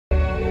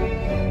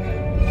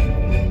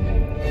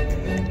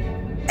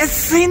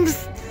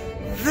seems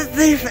that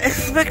they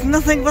expect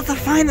nothing but the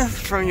finest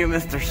from you,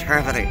 Mr.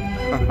 Scravity.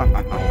 I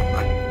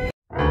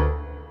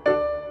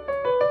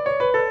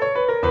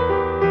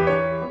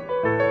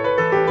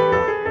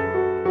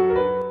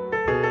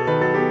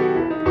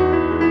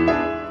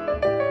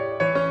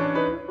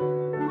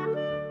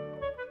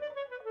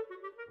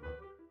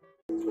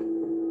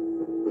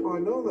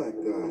know that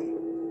guy.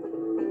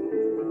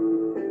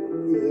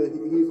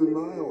 He's a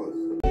nihilist.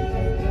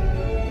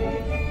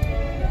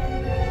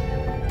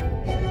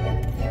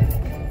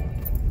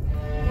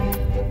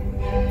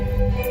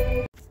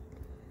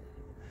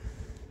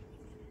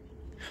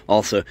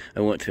 Also,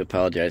 I want to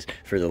apologize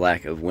for the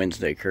lack of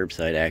Wednesday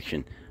curbside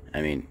action.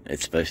 I mean,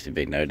 it's supposed to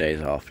be no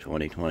days off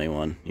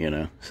 2021, you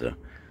know, so,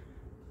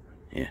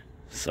 yeah,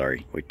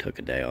 sorry, we took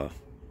a day off.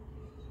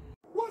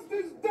 What's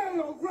this damn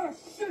rush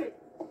shit?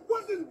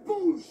 What's this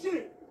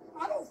bullshit?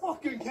 I don't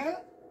fucking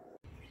care.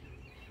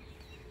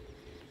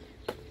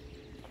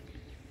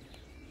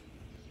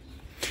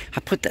 I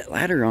put that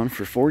ladder on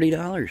for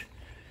 $40.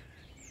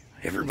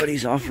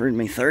 Everybody's offering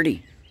me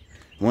 $30.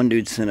 One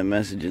dude sent a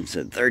message and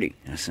said 30.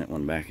 I sent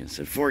one back and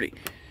said 40.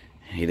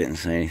 He didn't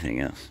say anything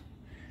else.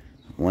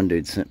 One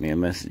dude sent me a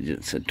message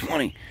that said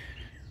 20.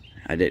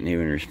 I didn't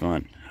even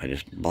respond. I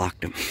just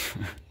blocked him.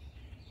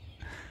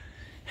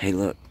 Hey,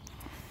 look.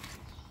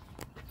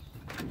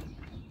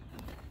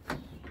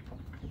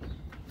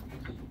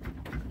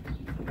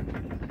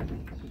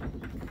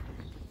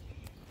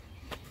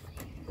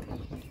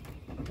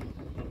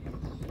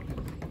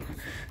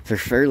 They're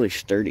fairly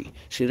sturdy.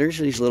 See, there's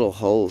these little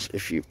holes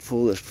if you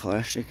pull this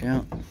plastic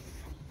out.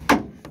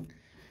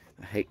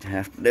 I hate to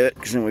have to do it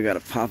because then we got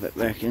to pop it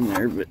back in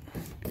there, but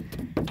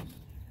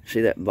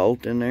see that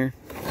bolt in there?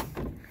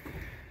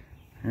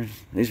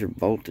 These are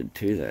bolted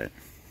to that.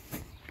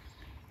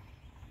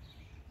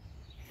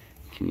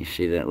 Can you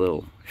see that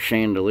little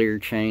chandelier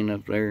chain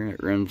up there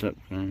that runs up?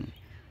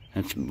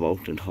 That's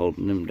bolted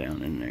holding them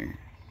down in there.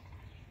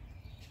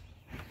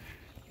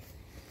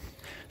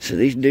 So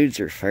these dudes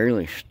are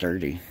fairly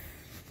sturdy.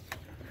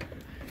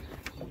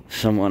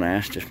 Someone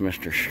asked if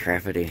Mr.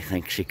 Scrappity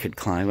thinks he could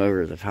climb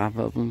over the top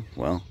of them.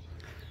 Well,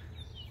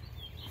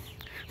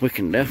 we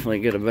can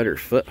definitely get a better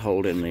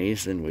foothold in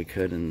these than we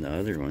could in the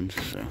other ones,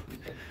 so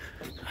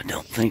I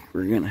don't think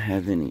we're going to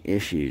have any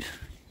issues.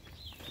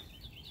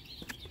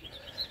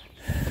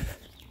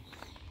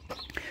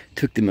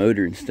 Took the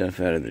motor and stuff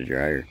out of the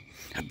dryer.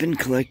 I've been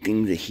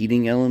collecting the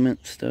heating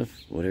element stuff,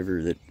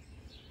 whatever that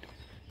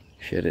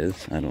shit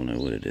is. I don't know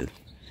what it is.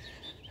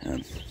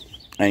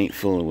 I ain't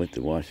fooling with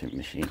the washing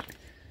machine.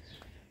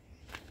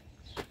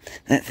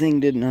 That thing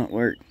did not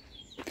work.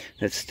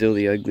 That's still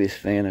the ugliest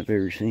fan I've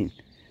ever seen.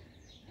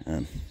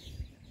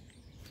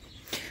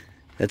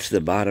 That's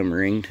the bottom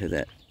ring to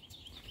that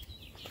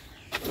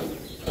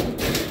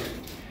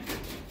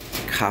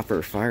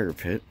copper fire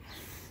pit.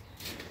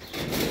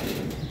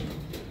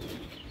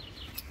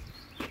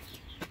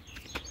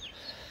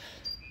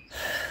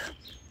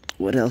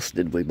 What else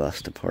did we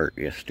bust apart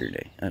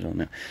yesterday? I don't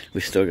know.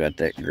 We still got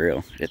that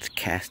grill. It's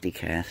casty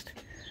cast.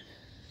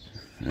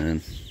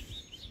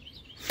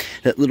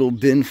 That little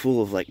bin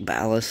full of like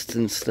ballasts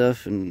and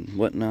stuff and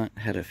whatnot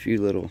had a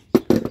few little...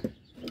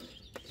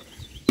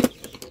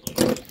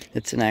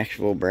 It's an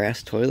actual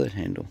brass toilet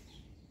handle.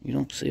 You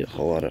don't see a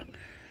whole lot of...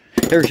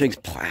 Everything's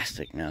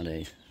plastic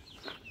nowadays.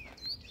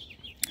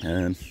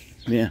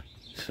 Yeah,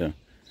 so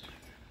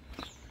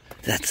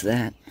that's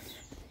that.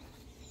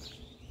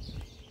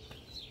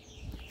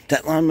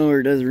 That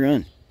lawnmower does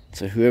run.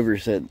 So whoever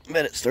said,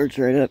 bet it starts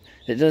right up,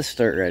 it does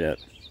start right up.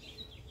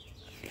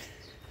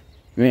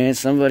 Man,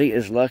 somebody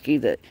is lucky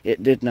that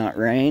it did not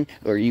rain,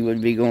 or you would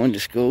be going to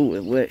school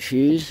with wet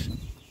shoes.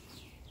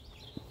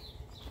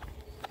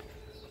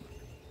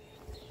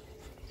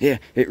 Yeah,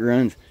 it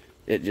runs.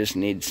 It just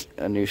needs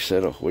a new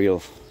set of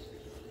wheels.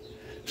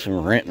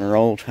 Some rent and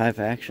roll type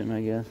action,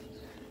 I guess.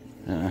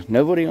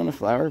 Nobody on the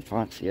flower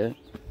pots yet.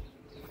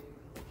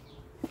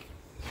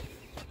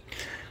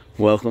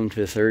 Welcome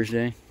to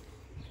Thursday.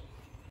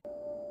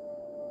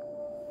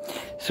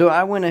 So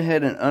I went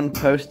ahead and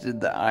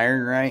unposted the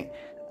iron right.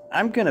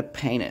 I'm going to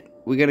paint it.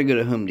 We got to go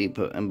to Home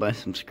Depot and buy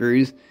some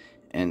screws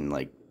and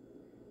like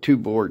 2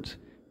 boards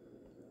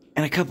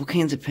and a couple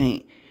cans of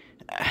paint.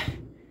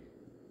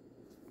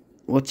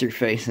 What's her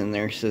face in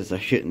there says I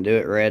shouldn't do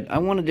it red. I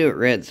want to do it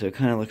red so it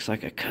kind of looks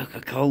like a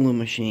Coca-Cola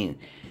machine.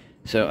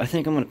 So I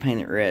think I'm going to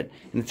paint it red,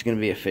 and it's going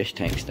to be a fish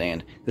tank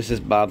stand. This is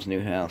Bob's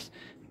new house.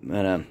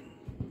 But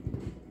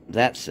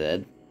that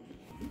said,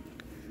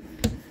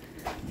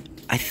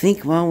 I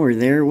think while we're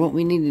there, what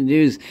we need to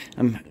do is...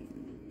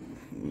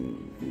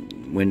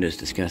 Window's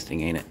disgusting,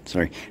 ain't it?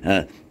 Sorry.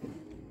 I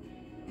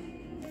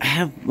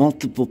have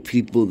multiple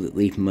people that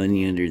leave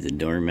money under the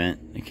doormat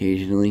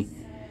occasionally.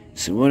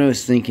 So what I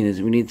was thinking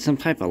is we need some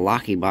type of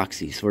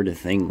locky-boxy sort of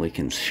thing we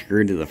can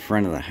screw to the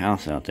front of the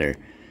house out there.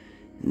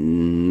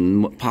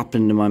 What popped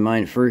into my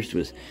mind first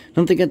was,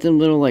 don't they get them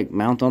little like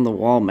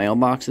mount-on-the-wall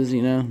mailboxes,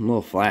 you know?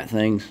 Little flat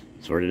things.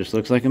 Sort of just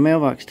looks like a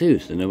mailbox too,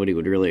 so nobody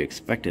would really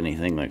expect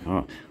anything like,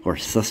 oh, or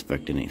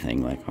suspect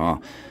anything like,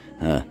 oh,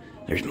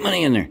 there's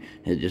money in there.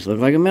 It just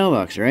looked like a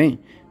mailbox, right?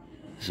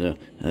 So,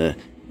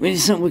 we need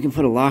something we can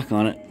put a lock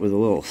on it with a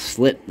little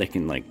slit that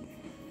can, like,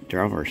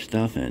 drop our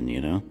stuff in,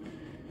 you know?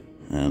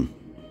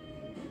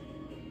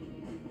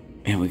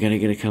 And we gotta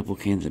get a couple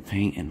cans of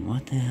paint, and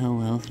what the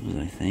hell else was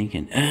I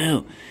thinking?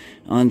 Oh,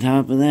 on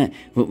top of that,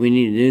 what we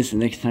need to do is the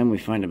next time we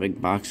find a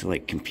big box of,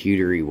 like,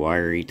 computery,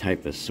 wiry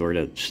type of sort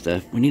of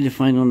stuff, we need to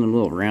find one of the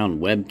little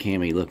round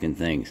webcam-y looking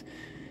things,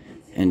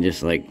 and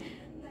just, like,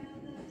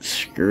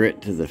 screw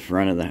it to the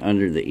front of the,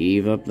 under the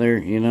eave up there,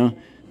 you know?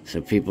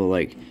 So people,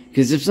 like,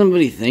 because if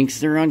somebody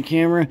thinks they're on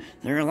camera,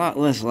 they're a lot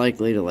less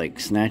likely to, like,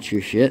 snatch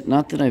your shit.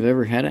 Not that I've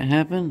ever had it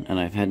happen, and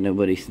I've had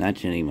nobody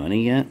snatch any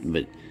money yet,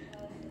 but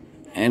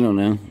I don't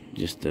know,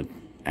 just a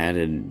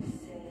added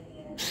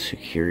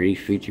security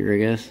feature, I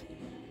guess.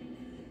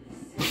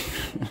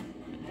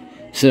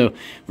 So,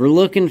 we're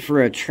looking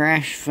for a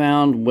trash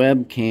found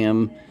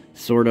webcam,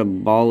 sort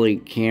of bally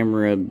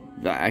camera.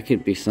 That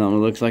could be something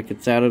that looks like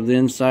it's out of the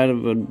inside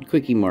of a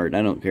Quickie Mart,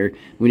 I don't care.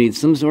 We need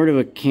some sort of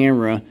a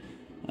camera,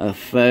 a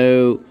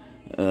faux,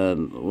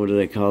 what do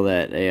they call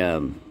that,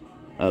 a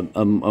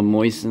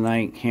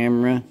moissanite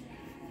camera,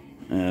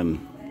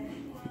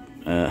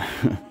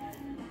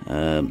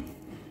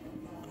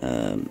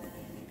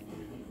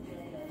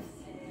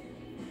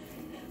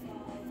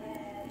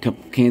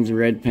 couple cans of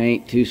red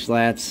paint, 2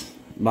 slats,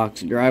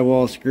 box of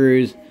drywall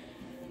screws.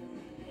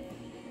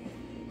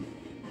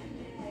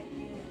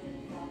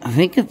 I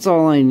think that's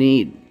all I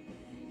need.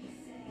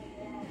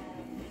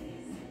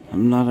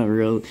 I'm not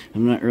really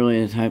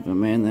the type of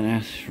man that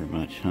asks for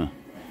much, huh?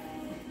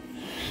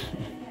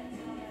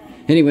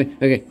 Anyway,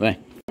 okay, bye.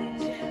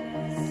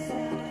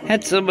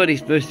 Had somebody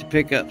supposed to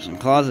pick up some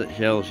closet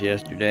shelves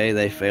yesterday.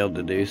 They failed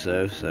to do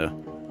so, so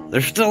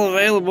they're still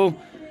available.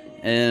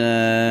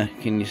 And,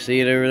 can you see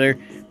it over there?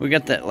 We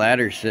got that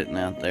ladder sitting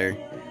out there.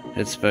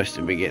 It's supposed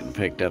to be getting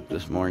picked up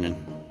this morning.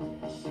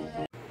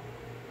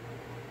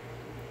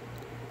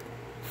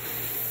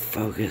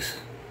 Focus.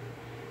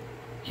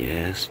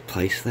 Yes,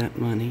 place that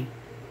money.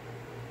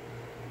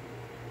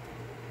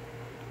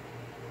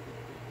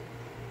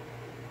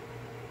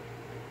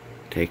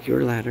 Take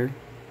your ladder.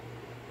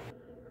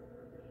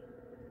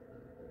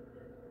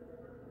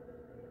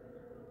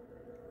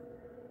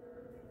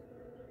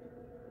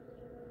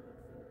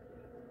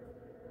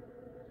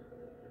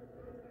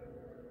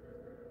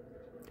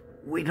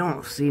 We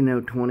don't see no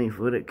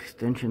 20-foot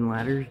extension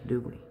ladders, do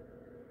we?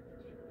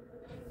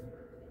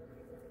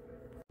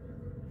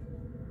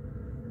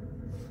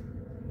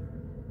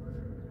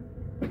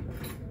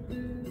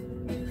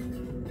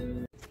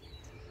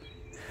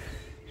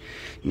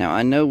 Now,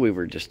 I know we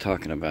were just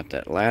talking about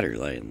that ladder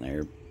laying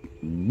there,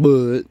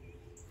 but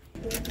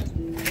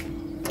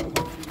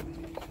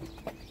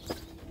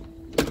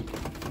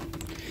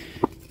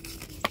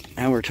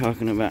now we're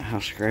talking about how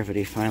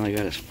Scrappity finally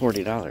got his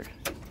 $40.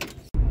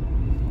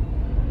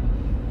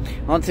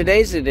 On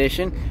today's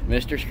edition,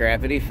 Mr.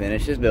 Scrappity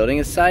finishes building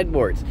his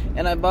sideboards,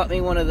 and I bought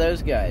me one of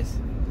those guys.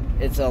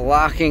 It's a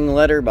locking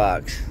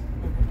letterbox.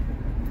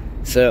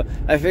 So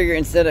I figure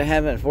instead of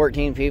having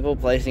 14 people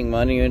placing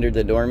money under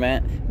the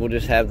doormat, we'll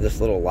just have this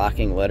little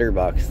locking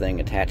letterbox thing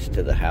attached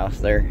to the house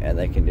there, and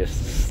they can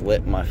just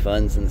slip my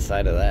funds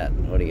inside of that.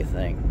 What do you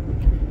think?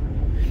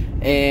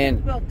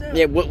 And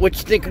yeah, what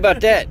you think about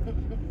that?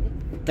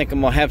 Think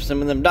I'm gonna have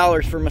some of them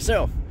dollars for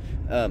myself.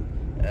 And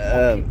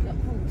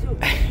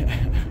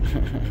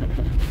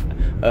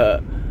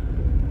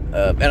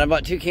I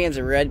bought 2 cans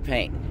of red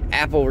paint,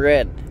 apple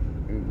red,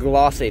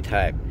 glossy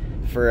type,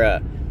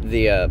 for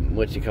the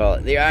what you call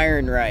it, the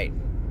Iron Right.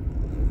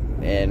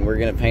 And we're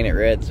gonna paint it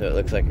red so it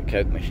looks like a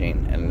Coke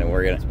machine, and then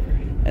we're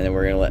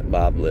gonna let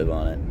Bob live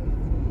on it.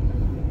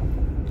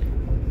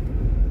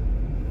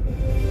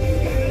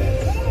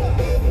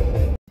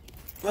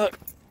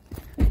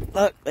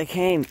 Look, they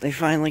came. They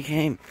finally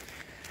came.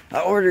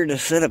 I ordered a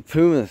set of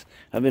Pumas.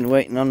 I've been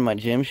waiting on my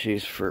gym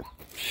shoes for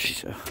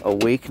a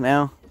week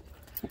now.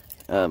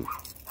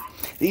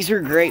 These are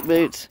great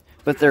boots,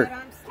 but they're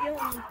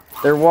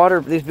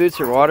these boots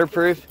are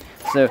waterproof,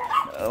 so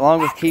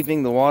along with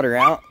keeping the water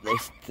out,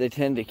 they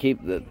tend to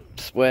keep the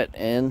sweat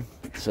in,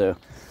 so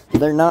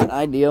they're not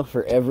ideal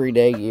for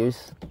everyday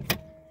use.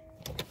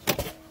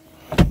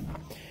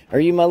 Are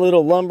you my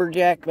little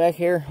lumberjack back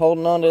here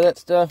holding on to that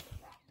stuff?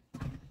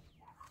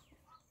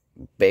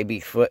 Baby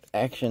foot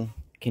action.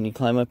 Can you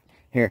climb up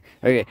here?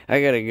 Okay,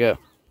 I gotta go.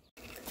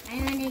 I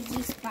want a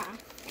G-Spot.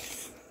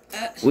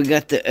 We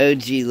got the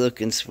OG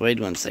looking suede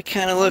ones. They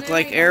kind of look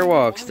like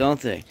Airwalks, don't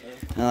they?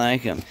 I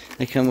like them.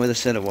 They come with a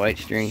set of white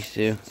strings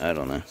too. I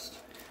don't know.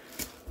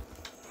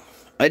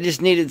 I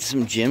just needed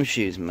some gym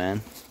shoes,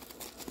 man.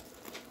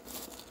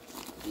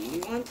 Do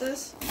you want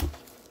this?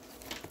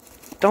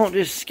 Don't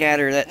just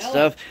scatter that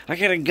stuff. I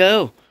gotta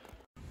go.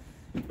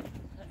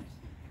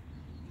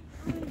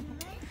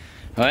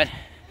 What?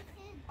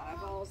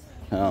 Eyeballs.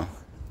 Oh.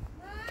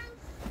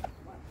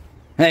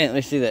 Hey, let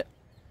me see that.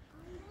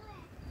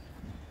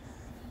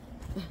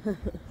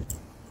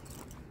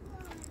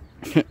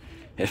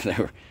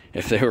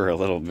 if they were a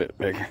little bit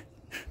bigger.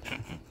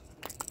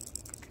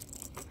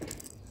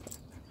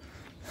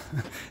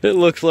 It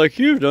looks like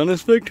you've done a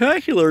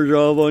spectacular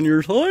job on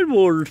your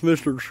sideboards,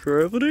 Mr.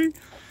 Scrappity.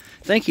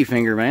 Thank you,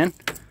 Finger Man.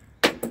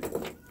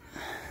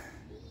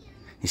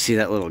 You see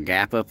that little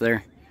gap up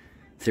there?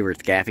 See where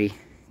it's gappy?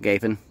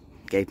 Gaping,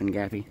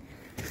 gappy.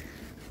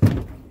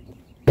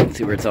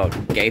 See where it's all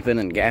gaping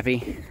and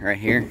gappy? Right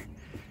here.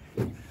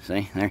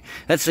 See, there.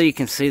 That's so you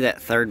can see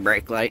that third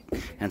brake light.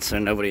 And so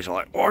nobody's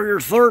like, oh, your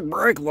third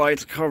brake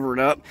light's covered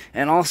up.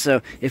 And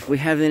also, if we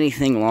have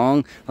anything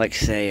long, like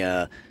say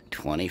a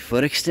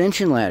 20-foot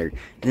extension ladder,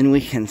 then we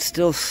can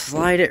still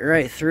slide it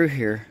right through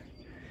here.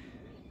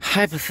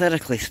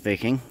 Hypothetically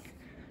speaking.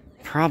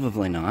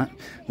 Probably not,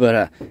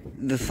 but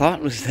the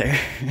thought was there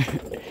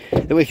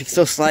that we could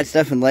still slide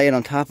stuff and lay it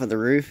on top of the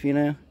roof, you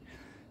know?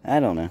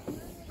 I don't know.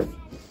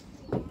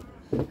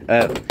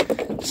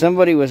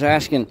 Somebody was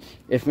asking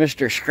if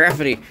Mr.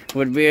 Scrappity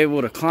would be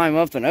able to climb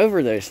up and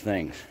over those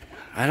things.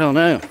 I don't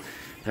know.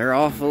 They're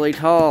awfully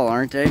tall,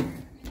 aren't they?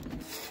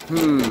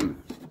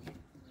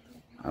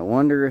 I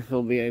wonder if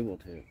he'll be able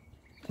to.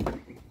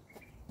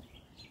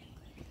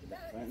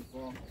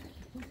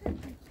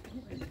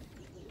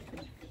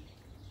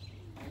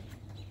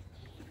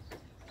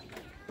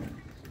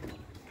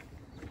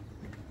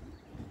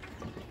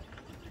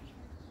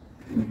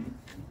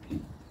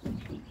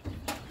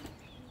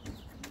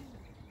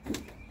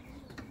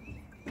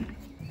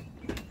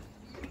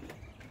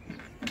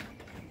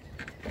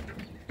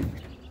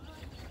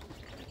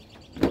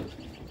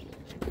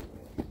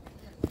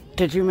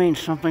 Did you mean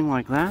something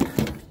like that?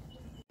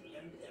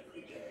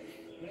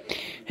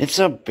 It's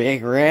a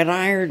big red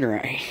iron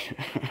ray.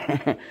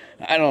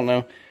 I don't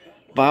know.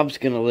 Bob's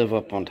gonna live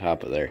up on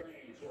top of there.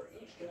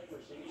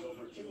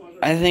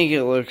 I think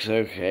it looks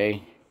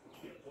okay.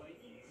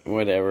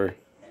 Whatever.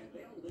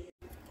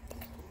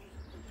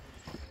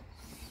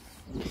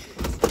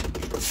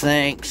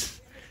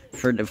 Thanks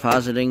for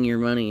depositing your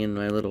money in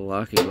my little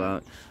locky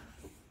box.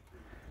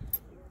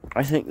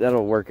 I think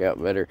that'll work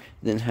out better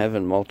than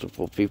having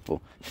multiple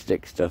people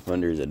stick stuff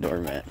under the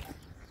doormat.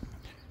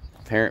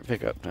 Parent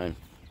pickup time.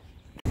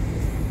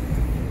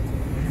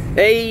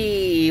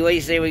 Hey, what do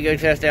you say we go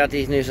test out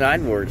these new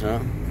sideboards,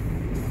 huh?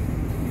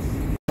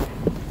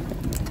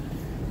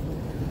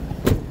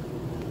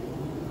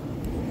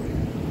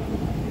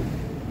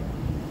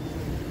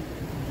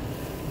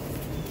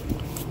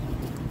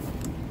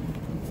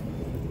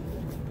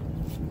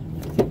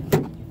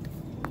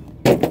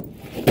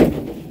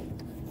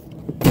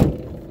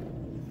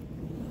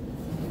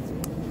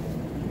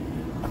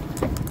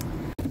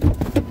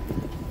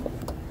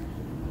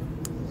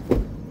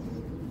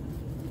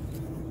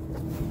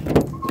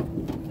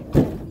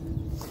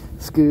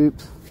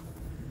 Scoops.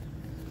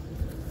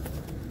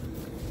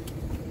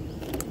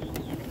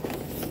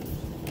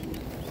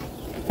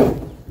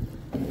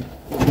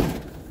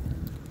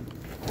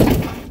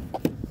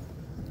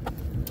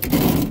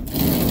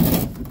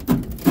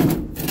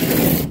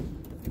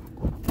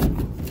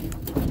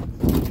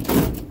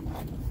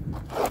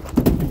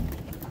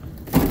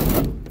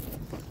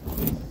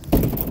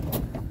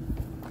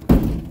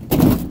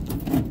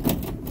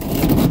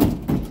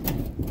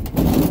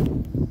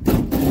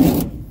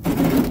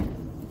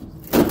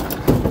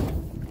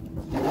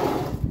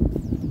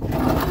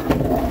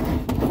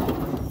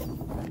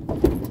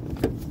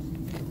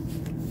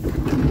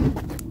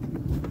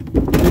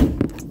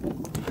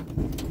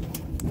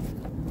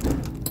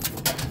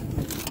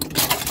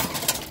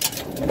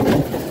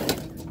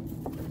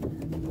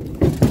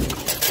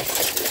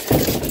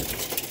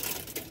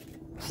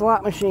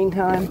 Slot machine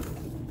time.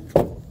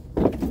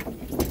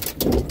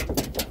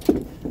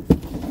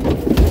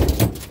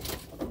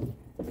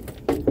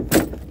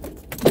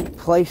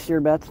 Place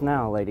your bets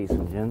now, ladies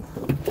and gents.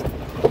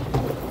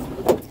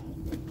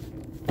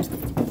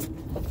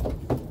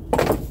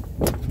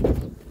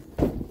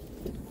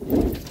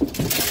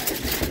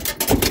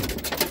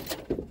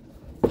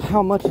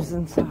 How much is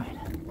inside?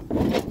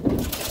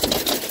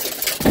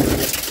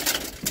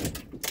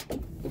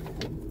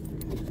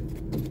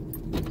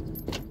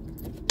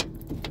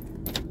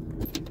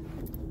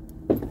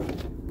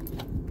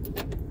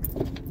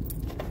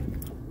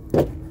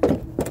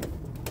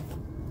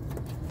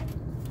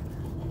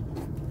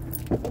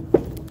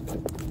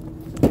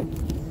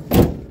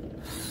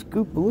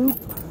 Scoop-a-loop.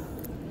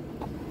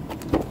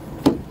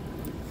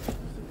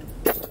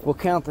 We'll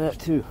count that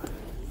too.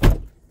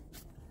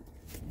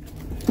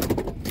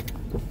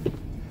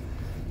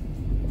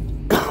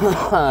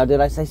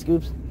 Did I say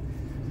scoops?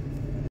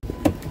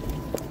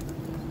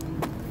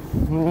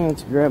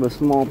 Let's grab a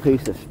small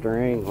piece of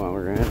string while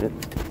we're at it.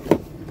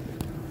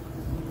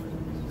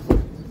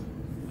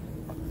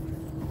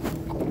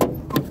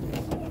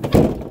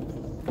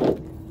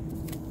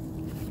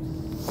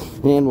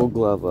 And we'll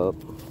glove up.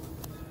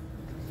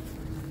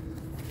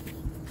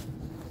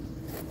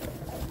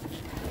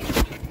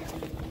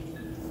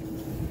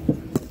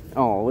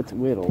 Oh, it's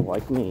whittle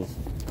like me.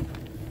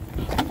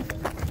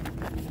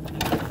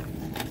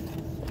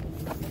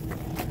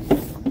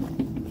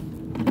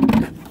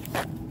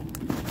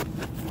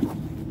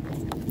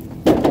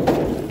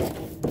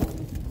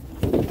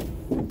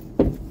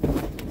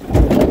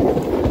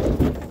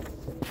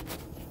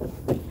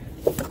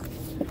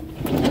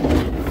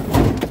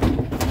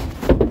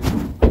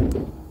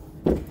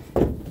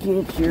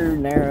 Get your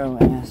narrow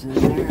ass in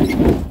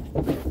there.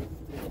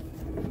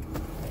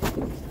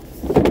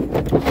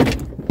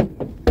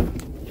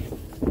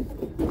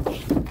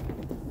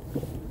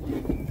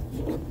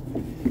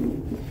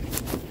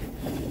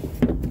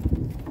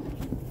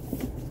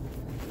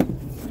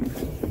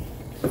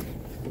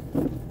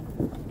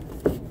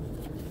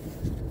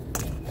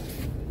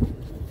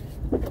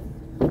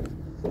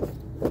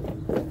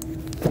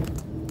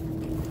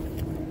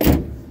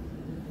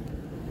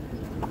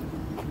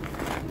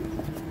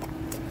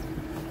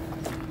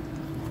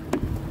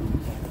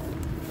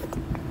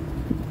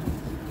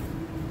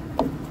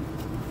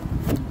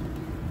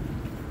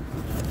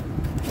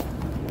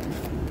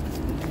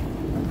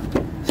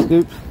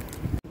 Scoops.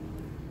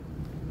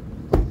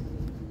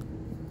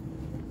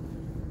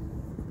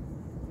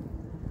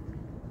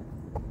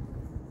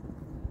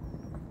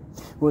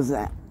 What's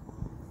that?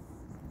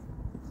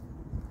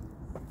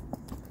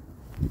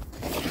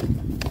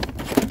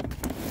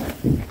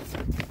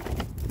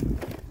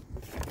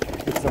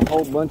 It's a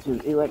whole bunch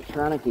of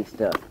electronic-y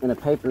stuff in a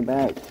paper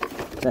bag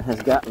that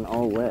has gotten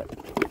all wet.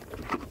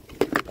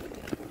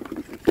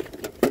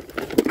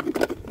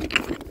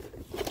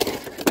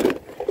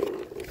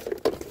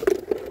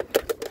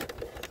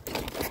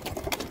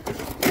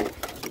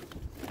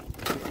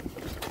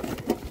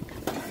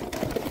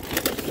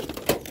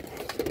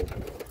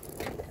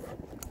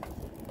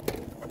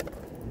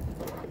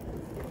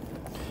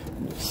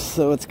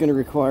 So it's going to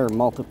require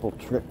multiple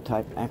trip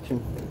type action.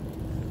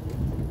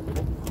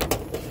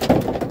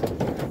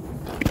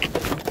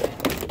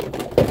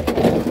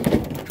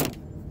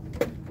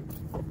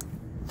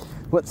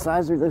 What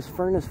size are those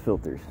furnace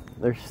filters?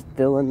 They're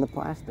still in the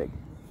plastic.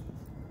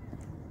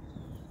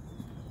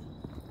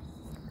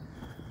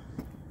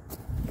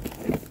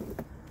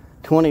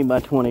 $20 by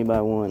 $20 by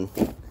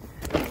 $1.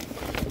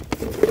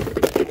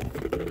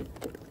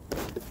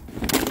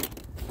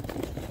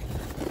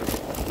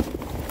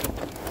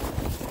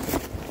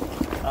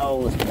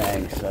 Oh, this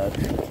bag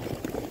sucks.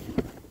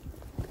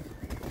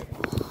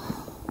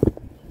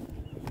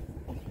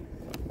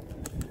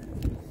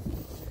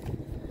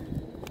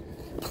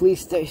 Please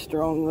stay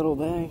strong, little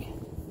bag.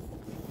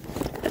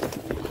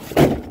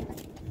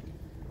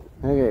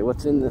 Okay,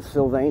 what's in the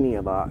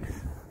Sylvania box?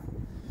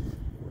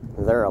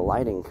 They're a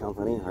lighting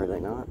company, are they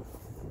not?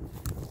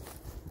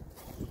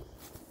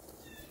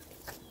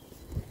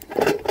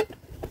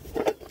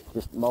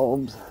 Just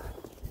bulbs.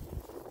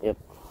 Yep.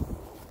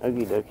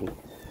 Okie dokie.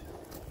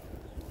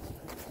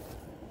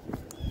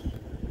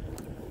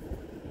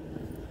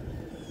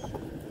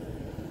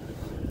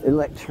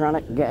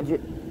 Electronic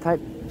gadget type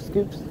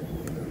scoops.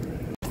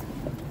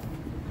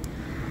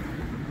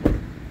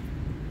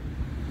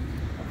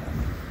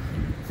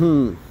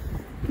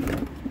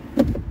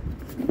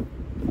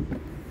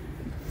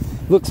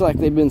 Looks like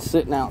they've been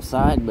sitting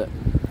outside, but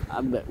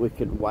I bet we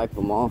could wipe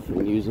them off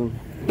and use them.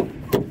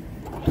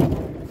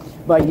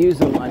 By use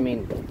them, I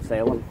mean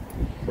sail them.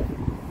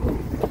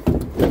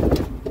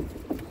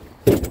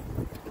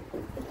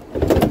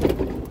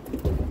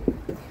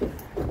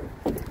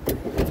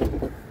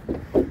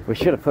 We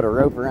should have put a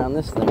rope around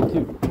this thing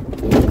too.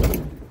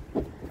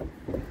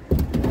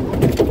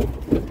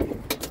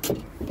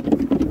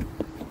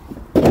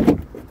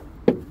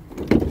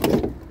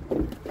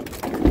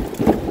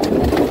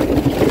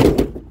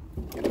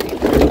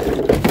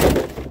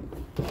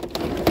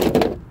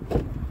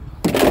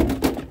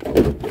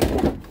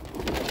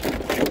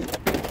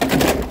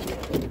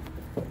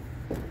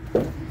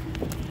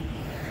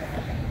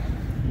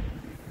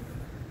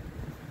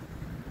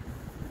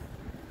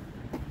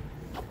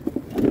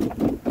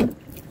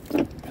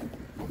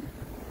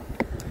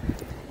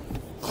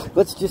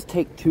 Let's just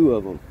take 2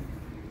 of them.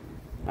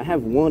 I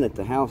have 1 at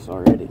the house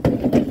already.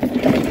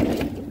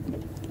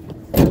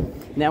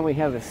 Now we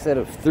have a set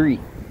of 3.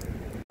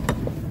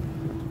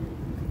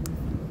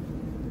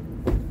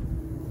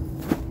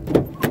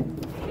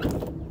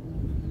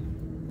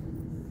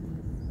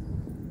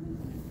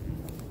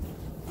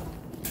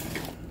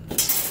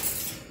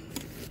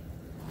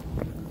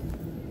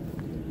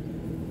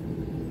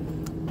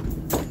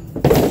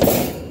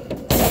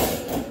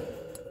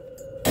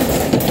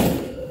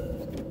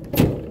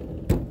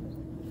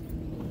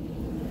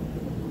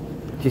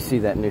 Did you see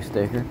that new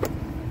sticker?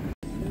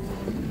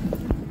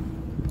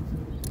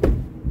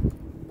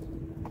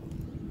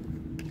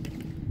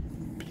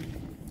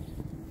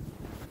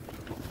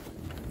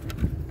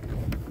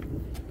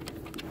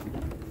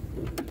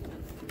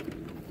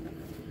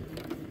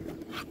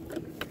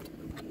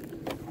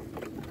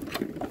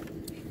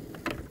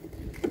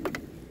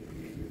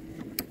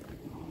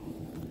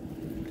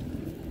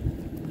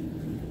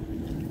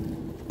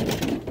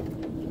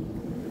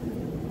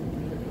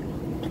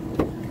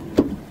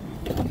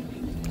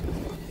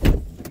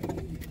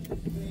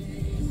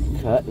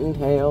 Cutting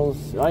tails.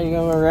 Why are you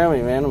going around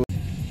me, man?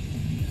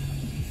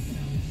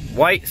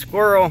 White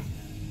squirrel.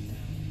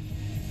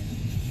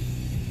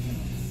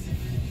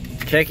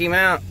 Check him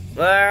out.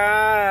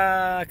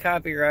 Ah,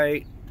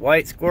 copyright.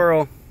 White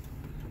squirrel.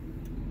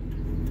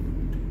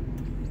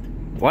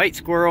 White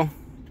squirrel.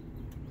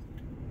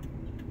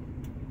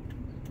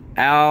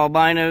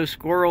 albino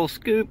squirrel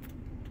Scoop.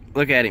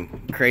 Look at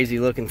him, crazy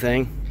looking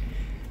thing.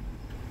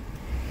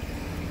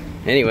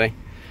 Anyway,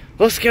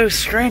 let's go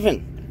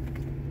scrapping.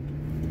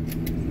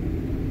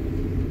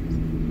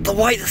 The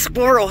white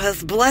squirrel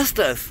has blessed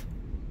us.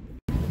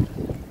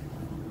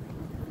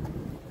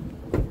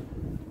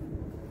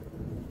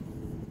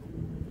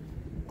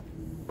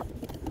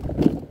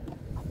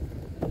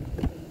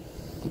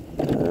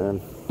 I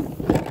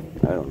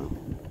don't know.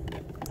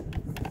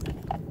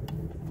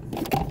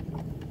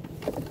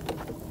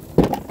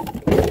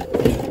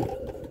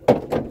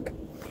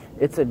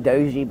 It's a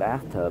doji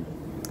bathtub.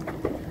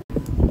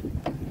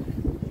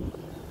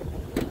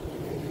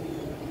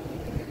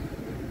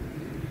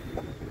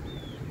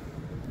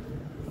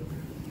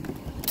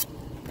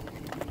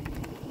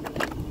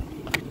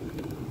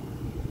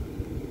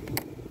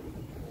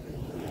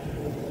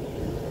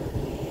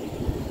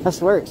 I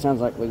swear it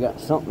sounds like we got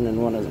something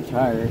in one of the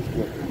tires.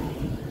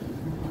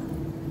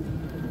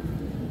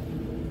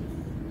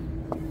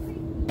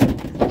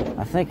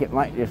 I think it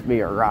might just be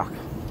a rock.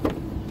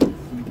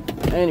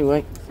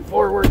 Anyway,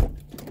 forward,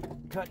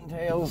 cutting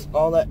tails,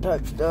 all that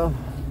type stuff.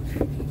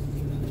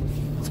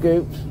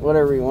 Scoops,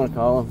 whatever you want to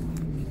call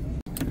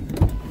them.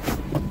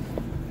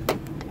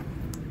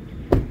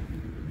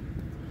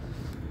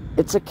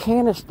 It's a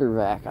canister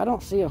vac. I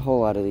don't see a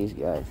whole lot of these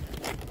guys.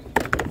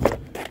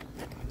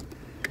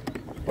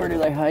 Where do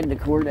they hide the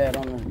cord at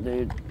on this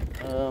dude?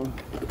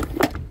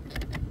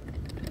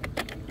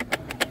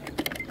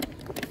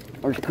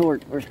 Where's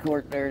cord? Where's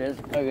cord? There it is.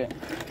 Okay.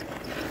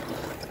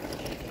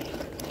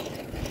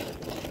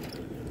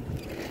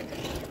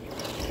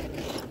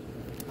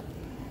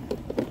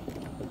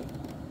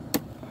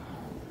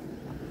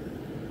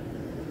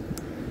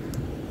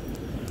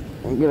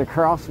 And get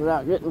across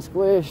without getting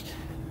squished.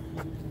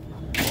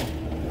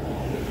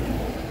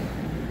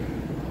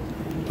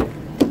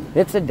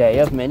 It's a day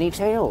of many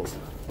tales.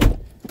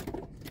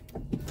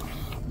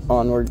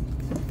 Onward.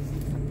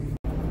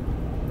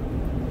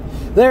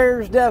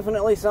 There's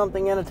definitely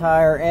something in a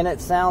tire, and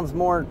it sounds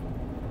more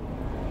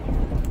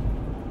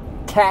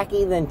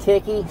tacky than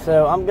ticky,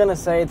 so I'm gonna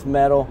say it's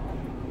metal.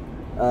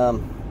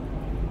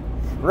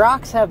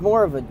 Rocks have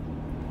more of a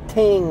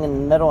ting,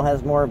 and metal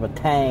has more of a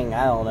tang.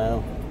 I don't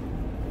know.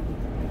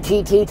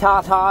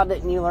 T-ta-ta,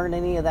 didn't you learn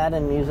any of that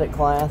in music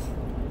class?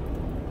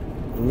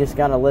 You just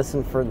gotta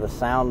listen for the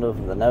sound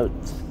of the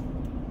notes.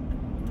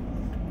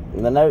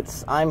 And the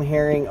notes I'm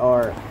hearing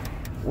are,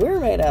 we're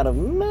made out of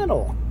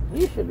metal.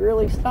 You should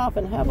really stop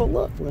and have a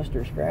look,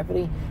 Mr.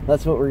 Scrappity.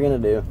 That's what we're gonna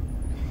do.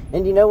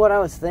 And you know what I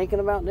was thinking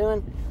about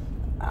doing?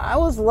 I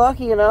was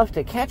lucky enough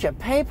to catch a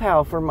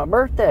PayPal for my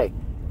birthday.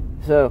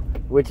 So,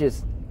 which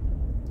is,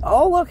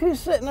 oh, look who's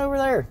sitting over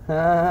there.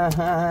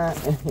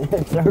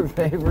 It's our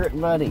favorite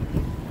buddy.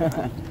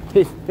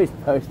 he's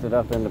posted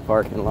up in the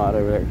parking lot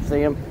over there.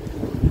 See him?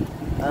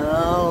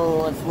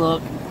 Oh, let's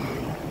look.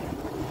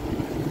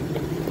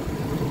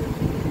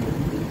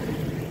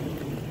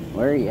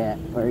 Where are you at?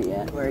 Where are you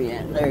at? Where are you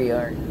at? There you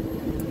are.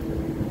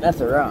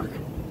 That's a rock.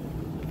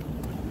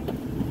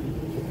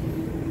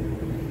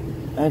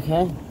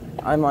 Okay.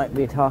 I might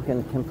be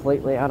talking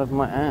completely out of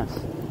my ass.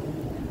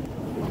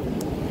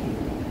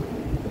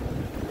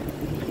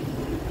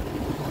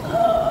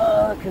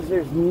 Because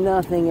there's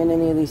nothing in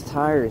any of these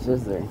tires,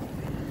 is there?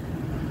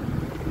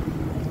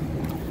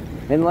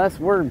 Unless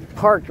we're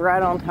parked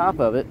right on top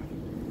of it.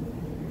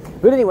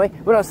 But anyway,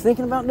 what I was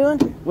thinking about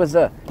doing was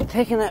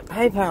taking that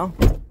PayPal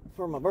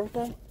for my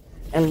birthday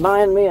and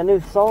buying me a new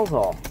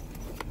Sawzall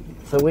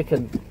so we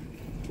could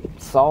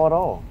saw it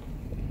all.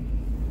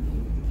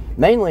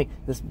 Mainly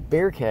this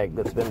beer keg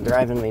that's been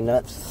driving me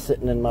nuts,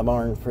 sitting in my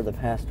barn for the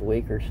past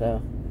week or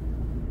so.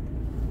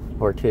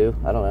 Or two,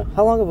 I don't know.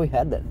 How long have we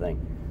had that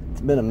thing? It's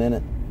been a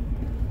minute.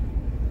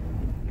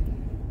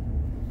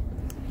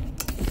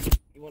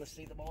 You want to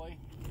see the boy?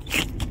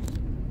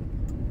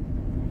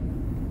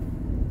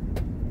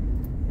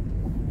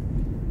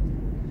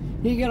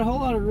 He got a whole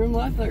lot of room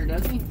left there,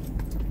 doesn't he?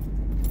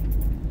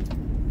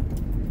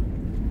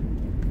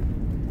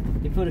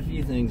 He put a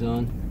few things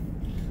on.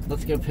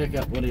 Let's go pick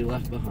up what he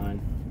left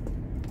behind.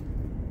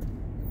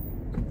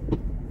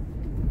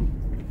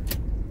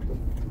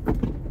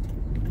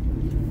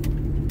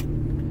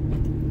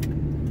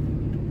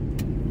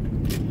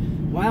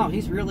 Wow,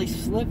 he's really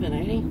slipping,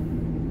 ain't he?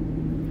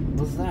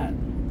 What's that?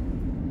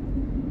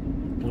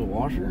 Little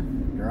washer?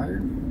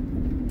 Dryer?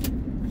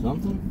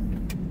 Something?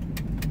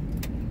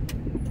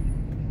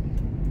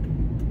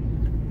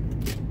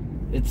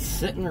 It's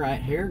sitting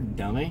right here,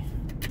 dummy.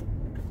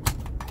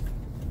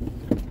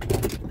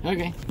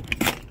 Okay.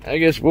 I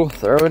guess we'll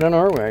throw it in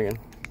our wagon.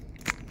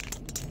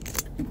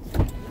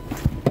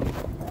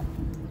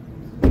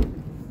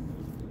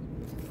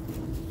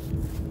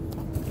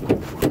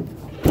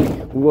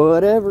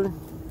 Whatever.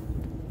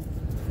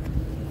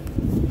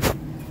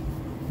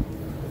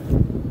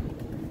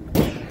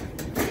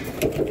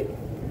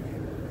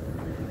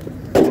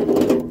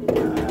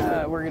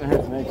 We're gonna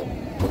have to make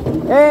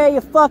some. Hey,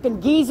 you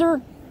fucking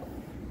geezer!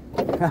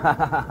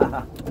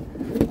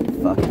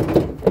 Fuck.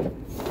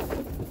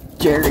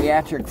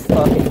 Geriatric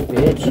fucking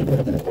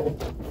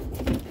bitch.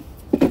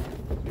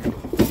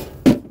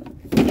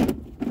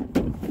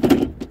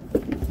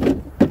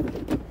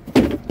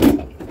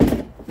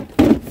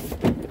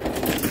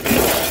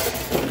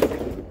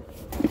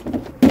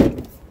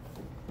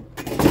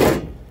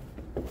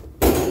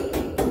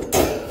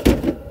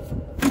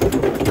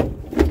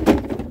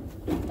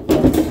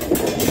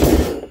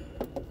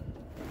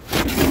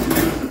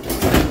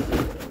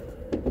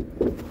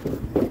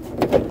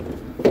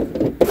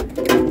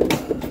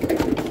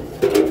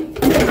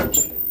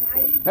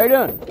 How you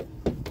doing?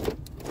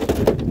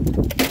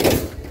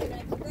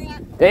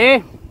 Hey,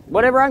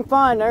 whatever I can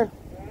find there.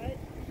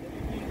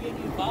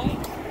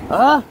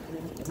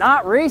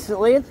 Not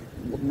recently. It's,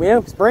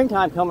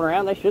 springtime coming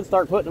around. They should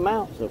start putting them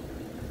out. So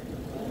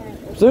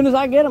as soon as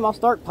I get them, I'll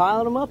start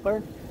piling them up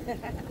there.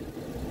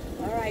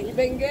 All right, you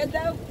been good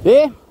though?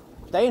 Yeah,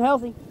 staying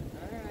healthy.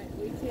 All right,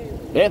 me too.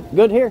 Yeah,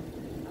 good here.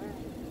 All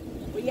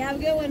right. Well, you have a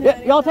good one, Yeah,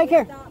 honey. y'all take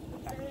care. Stop.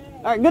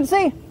 All right, good to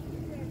see you.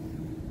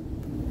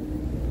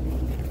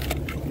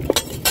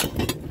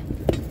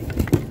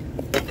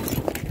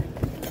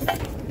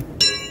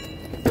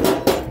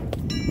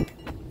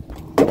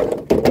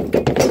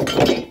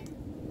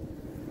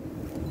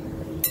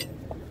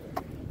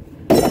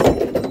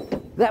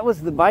 That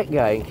was the bike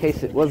guy, in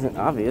case it wasn't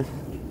obvious.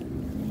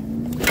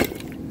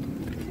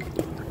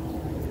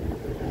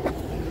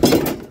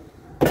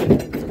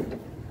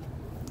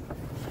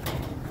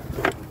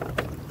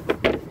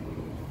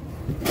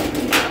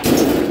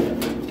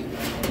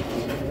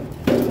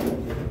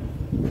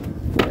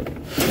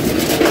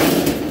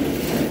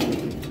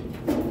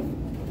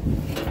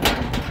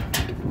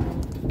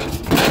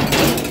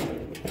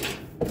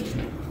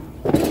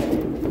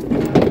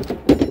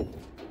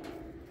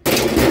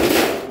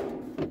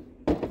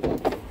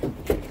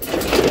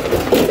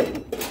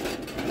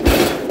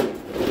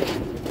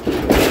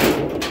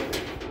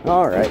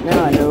 All right,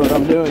 now I know what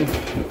I'm doing.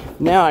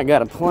 Now I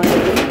got a plan.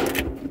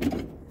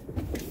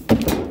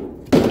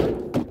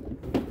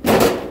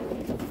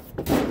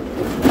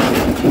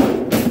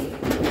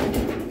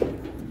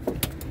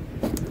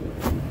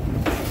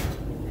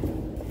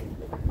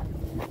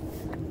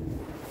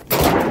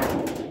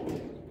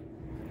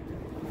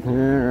 All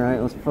right,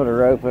 let's put a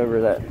rope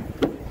over that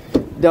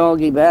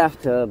doggy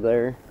bathtub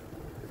there.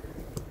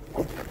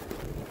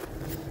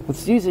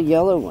 Let's use a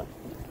yellow one.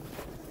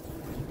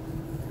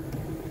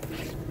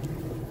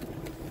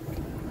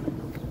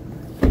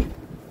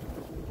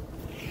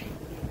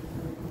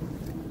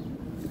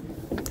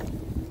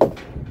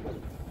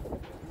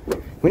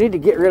 We need to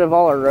get rid of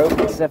all our rope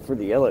except for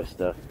the yellow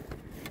stuff.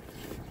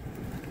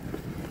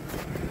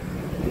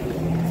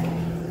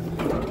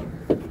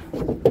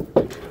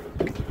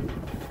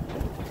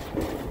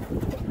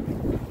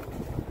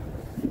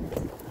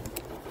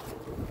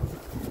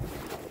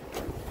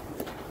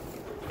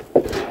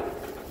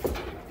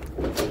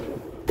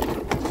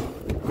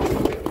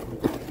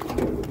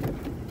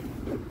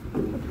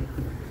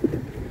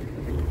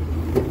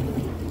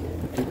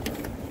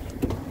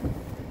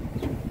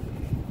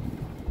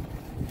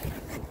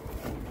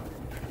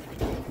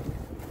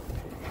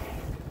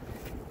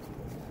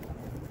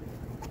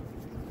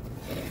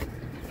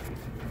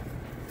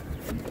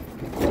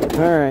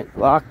 Alright,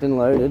 locked and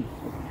loaded.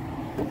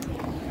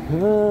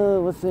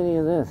 What's any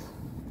of this?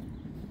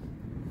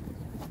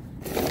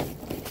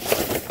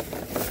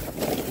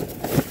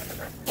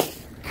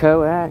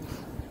 Coax?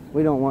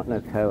 We don't want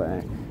no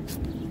coax.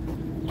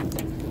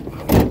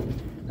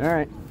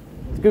 Alright,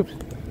 scoops.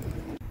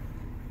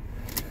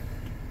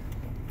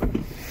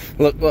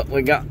 Look what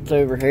we got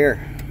over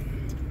here.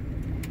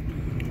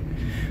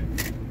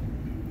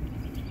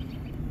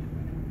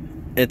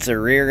 It's a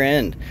rear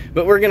end,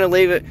 but we're gonna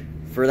leave it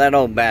for that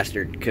old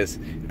bastard, because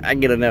I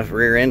get enough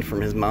rear end from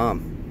his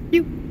mom.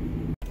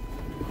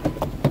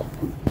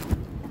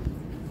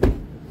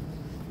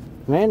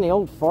 Man, the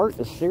old fart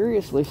is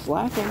seriously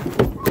slacking.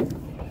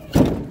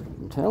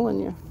 I'm telling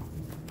you.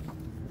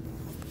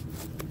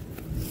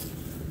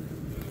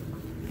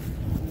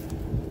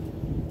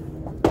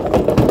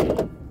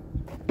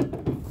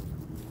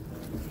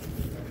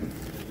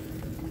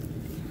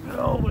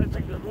 Oh, that's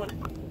a good one.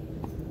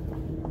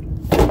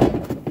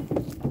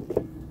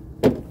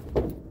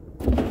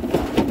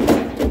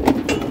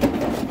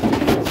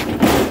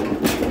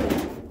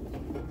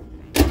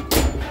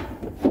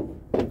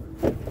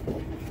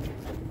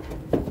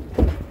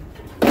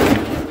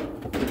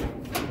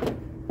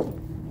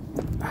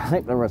 I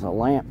think there was a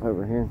lamp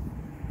over here.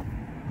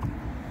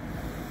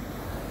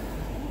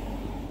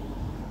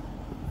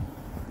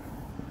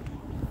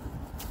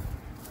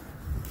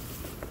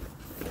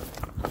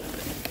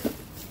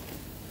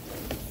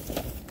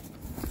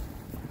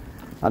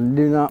 I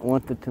do not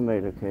want the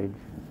tomato cage.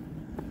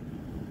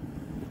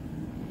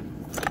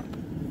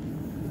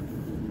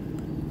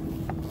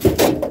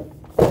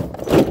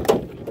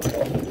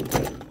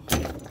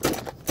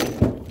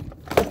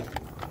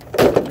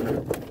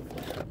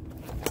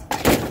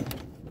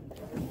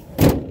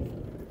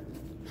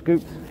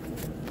 Scoops.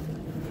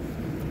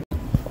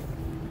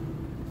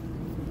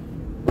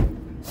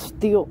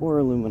 Steel or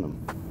aluminum?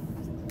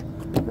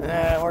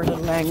 Where's the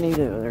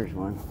Magneto? There's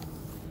one.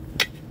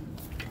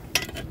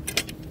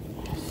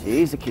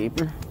 She's a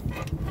keeper.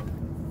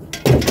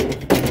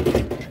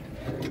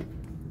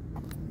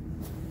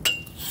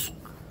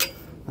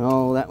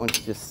 Oh, that one's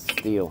just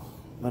steel.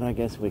 But I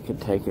guess we could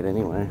take it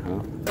anyway, huh?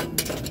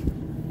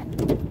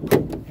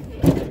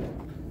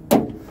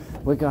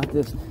 We got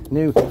this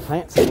new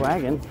fancy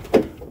wagon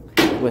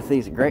with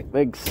these great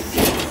big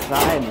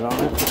sides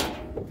on it.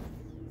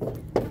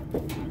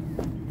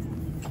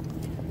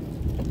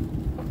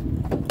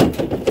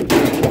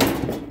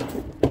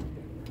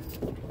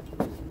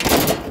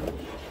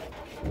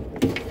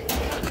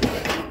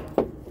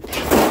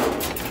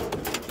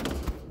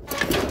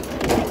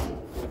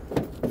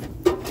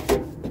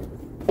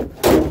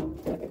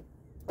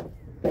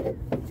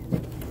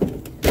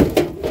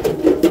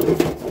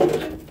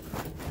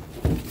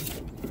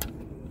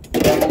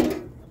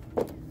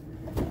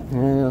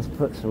 Let's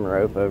put some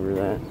rope over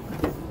that.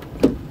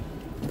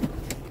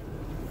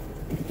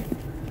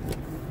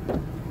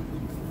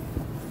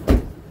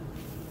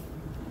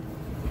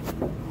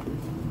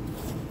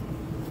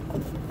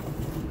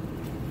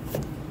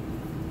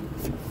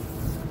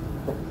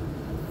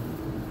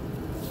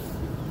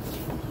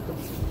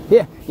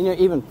 Yeah, you know,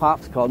 even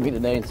Pops called me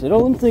today and said,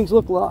 oh, them things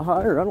look a lot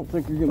higher. I don't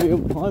think you're going to be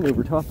able to climb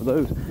over top of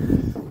those.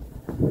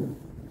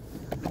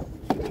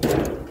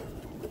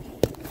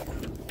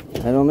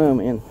 I don't know,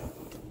 man.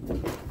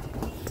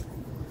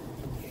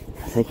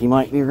 I think he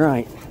might be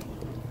right.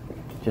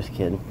 Just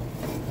kidding.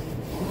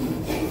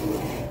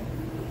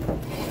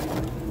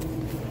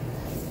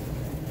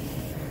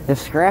 If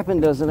scrapping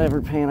doesn't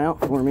ever pan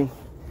out for me,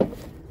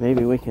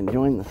 maybe we can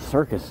join the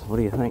circus. What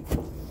do you think?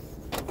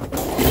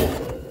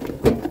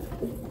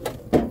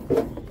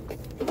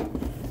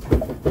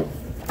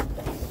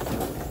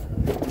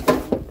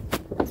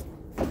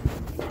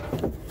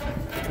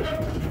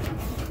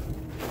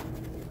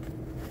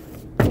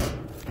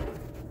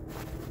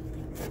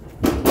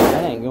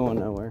 Going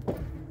nowhere,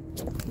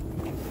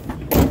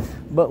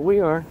 but we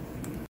are.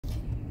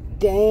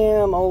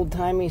 Damn,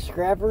 old-timey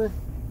scrapper,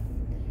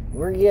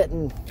 we're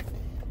getting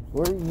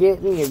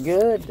you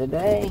good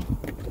today.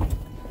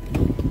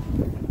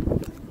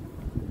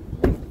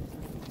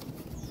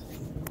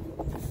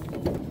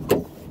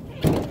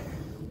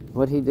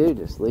 What'd he do,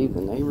 just leave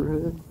the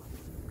neighborhood?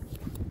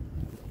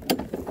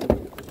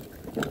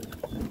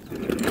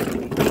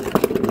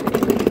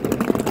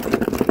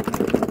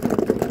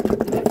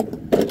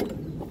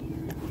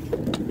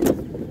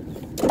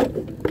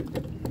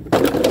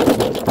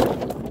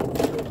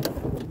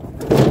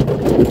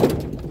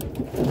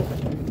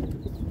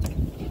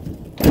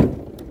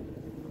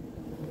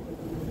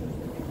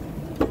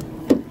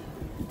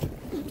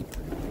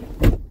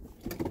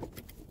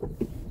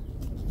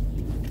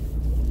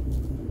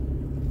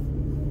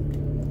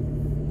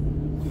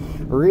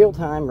 Real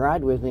time,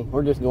 ride with me.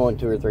 We're just going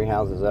 2 or 3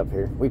 houses up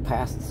here. We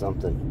passed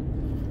something.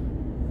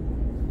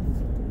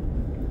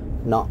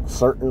 Not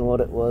certain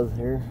what it was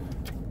here.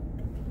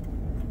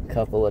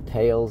 Couple of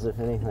tails, if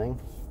anything.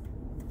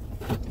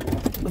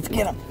 Let's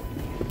get them.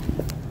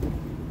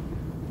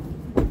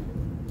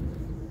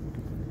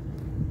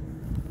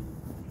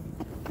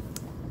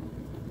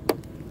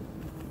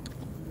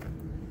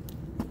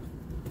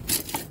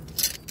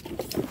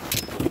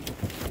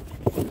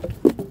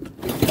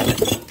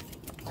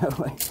 Oh,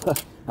 wait.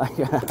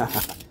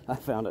 I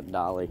found a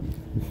dolly.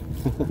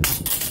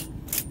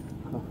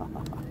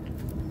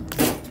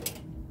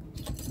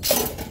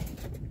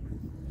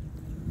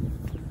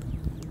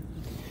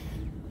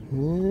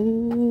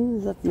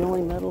 Is that the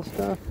only metal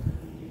stuff?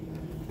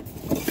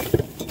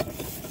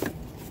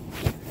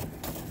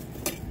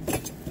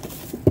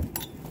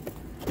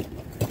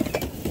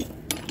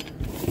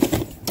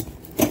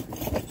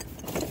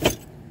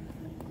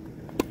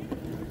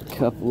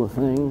 Couple of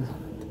things.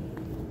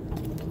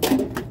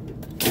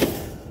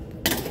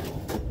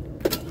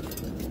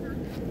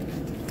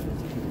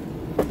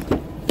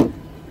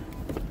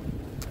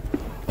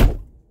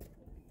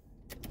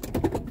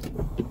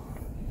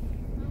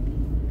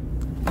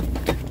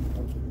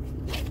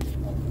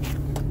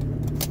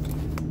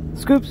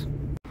 Scoops.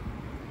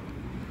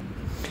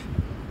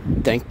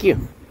 Thank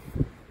you.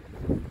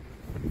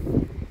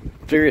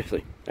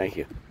 Seriously, thank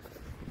you.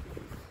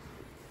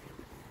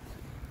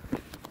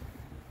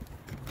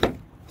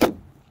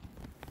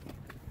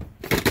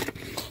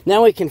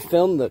 Now we can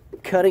film the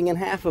cutting in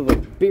half of a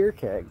beer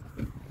keg.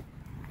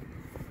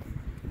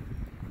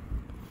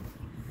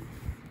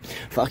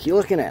 Fuck you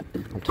looking at?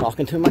 I'm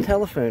talking to my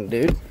telephone,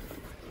 dude.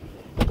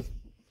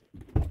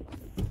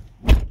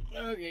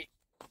 Okay.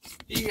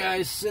 You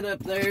guys sit up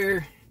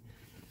there.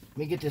 Let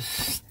me get this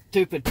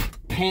stupid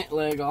pant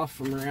leg off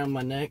from around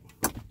my neck.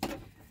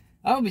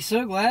 I'll be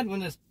so glad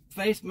when this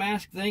face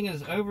mask thing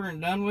is over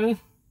and done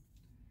with.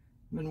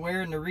 I've been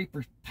wearing the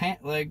Reaper's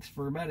pant legs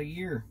for about a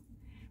year.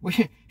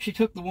 She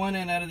took the one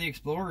end out of the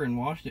Explorer and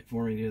washed it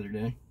for me the other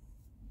day.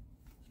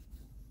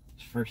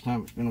 It's the first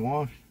time it's been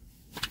washed.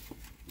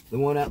 The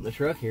one out in the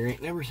truck here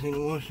ain't never seen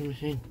a washing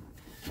machine.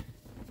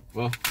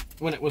 Well,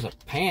 when it was a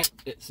pant,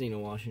 it's seen a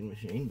washing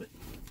machine, but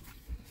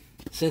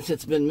since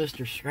it's been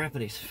Mr.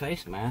 Scrappity's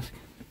face mask.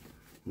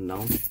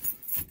 No.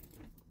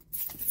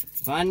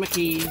 Find my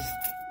keys.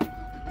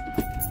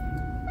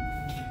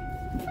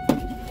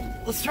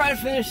 Let's try to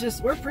finish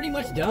this. We're pretty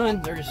much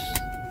done. There's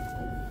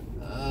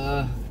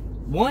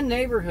one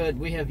neighborhood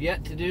we have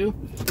yet to do,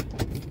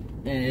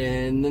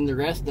 and then the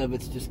rest of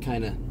it's just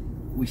kind of,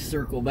 we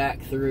circle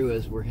back through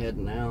as we're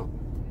heading out.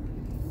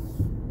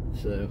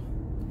 So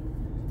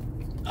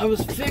I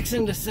was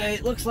fixing to say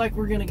it looks like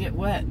we're gonna get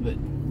wet, but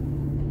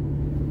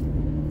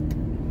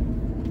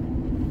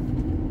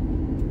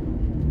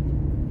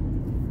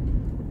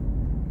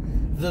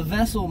the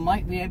vessel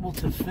might be able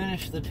to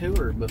finish the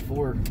tour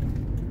before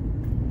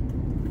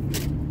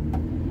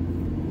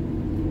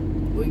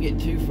we get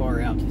too far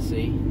out to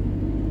sea.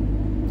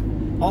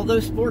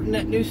 Although sporting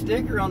that new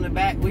sticker on the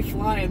back, we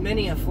fly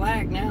many a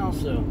flag now,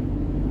 so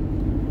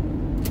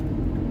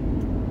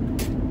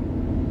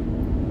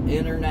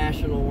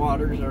international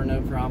waters are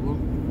no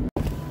problem.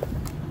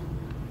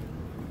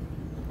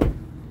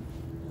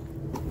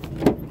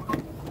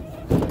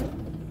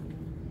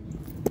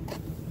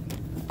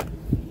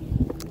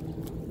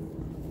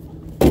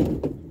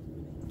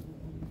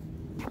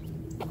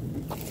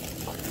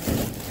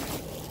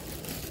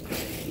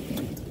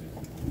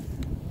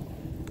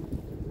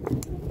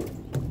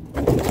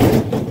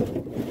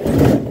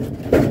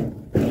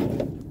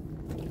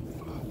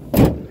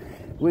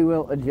 We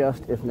will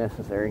adjust if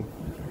necessary.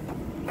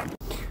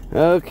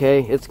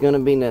 Okay, it's going to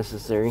be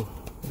necessary.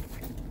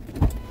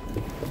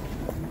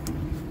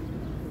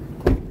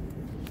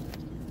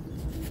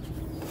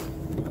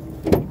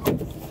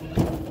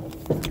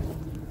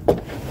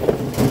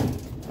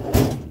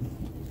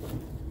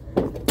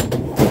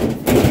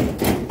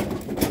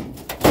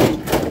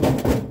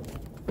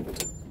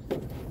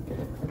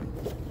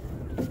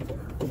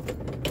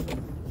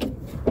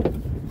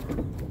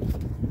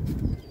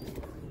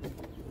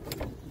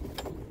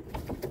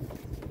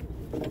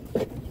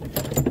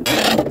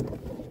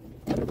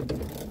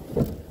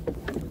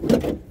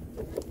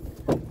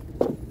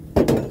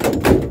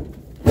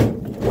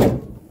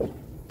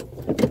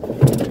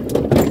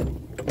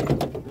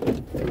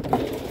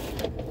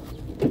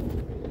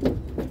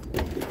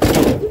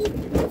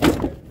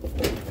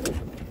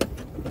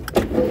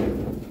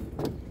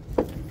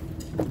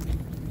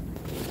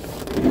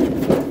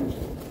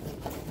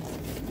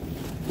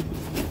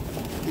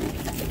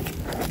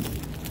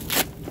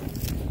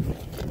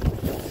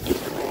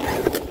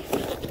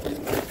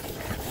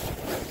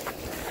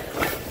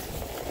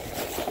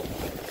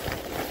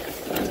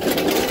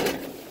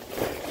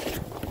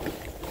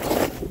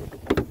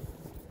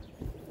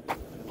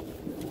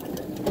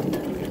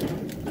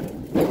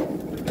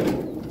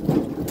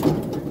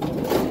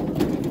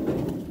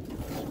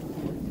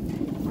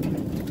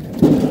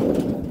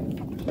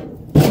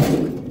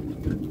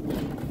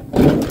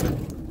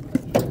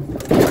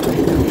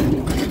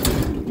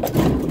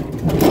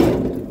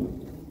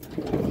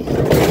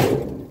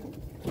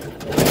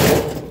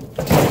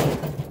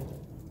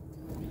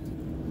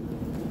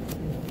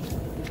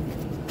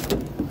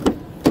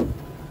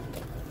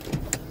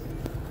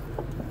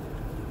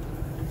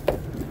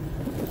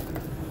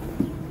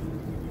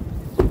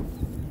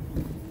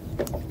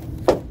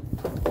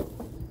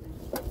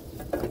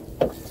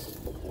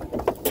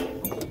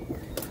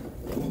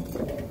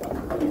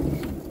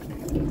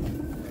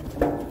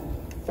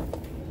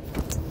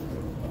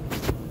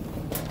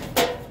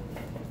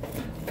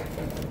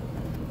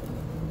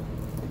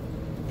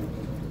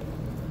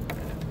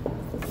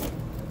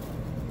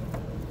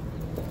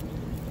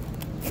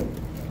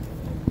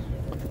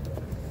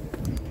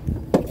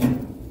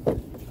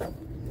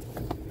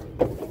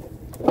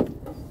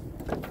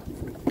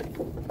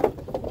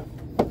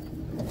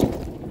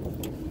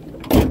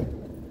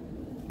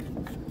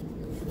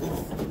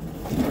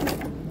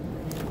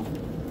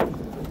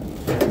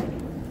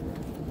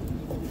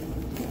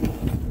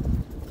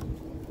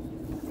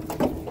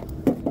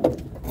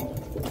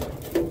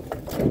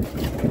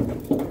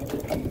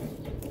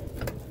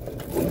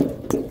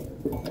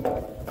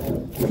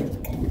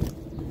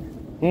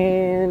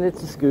 And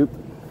it's a scoop.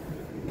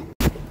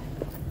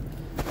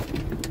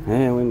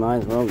 And we might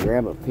as well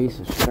grab a piece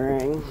of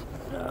string.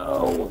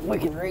 Oh, we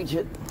can reach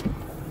it.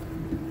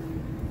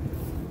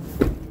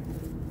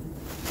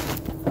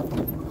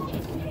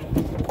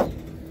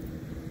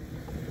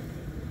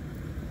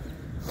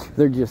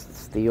 They're just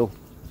steel,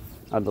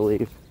 I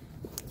believe.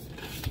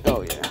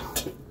 Oh yeah.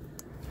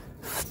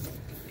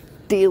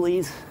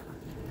 Steelies.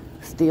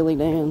 Steely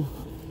Dan.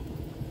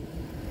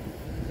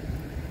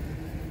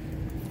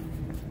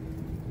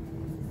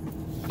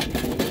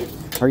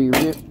 Are you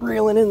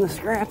reeling in the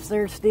scraps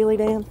there, Steely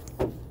Dan?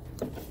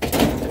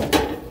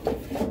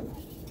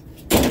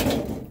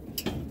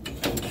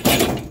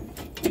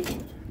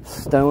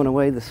 Stowing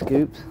away the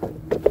scoops.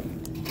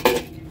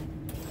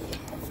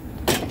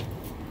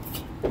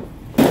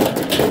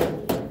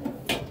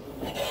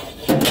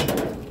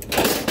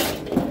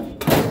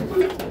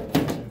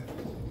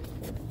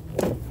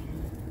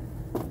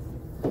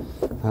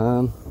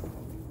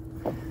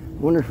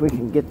 Wonder if we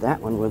can get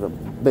that one with a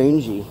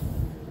bungee.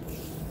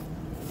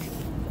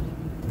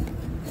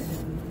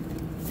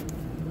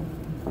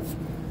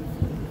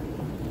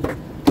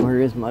 Where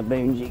is my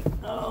bungee?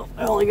 Oh,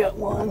 I only got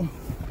one.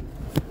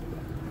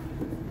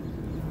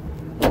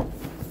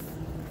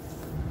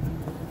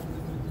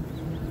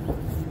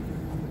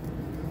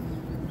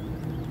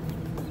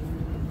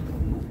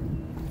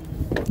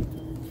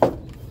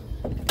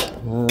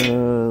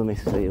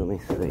 Let me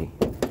see.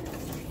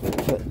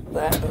 Put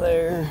that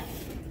there.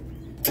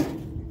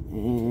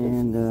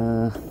 And,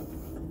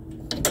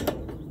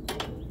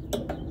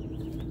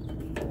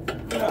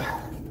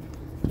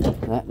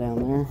 that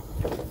down there.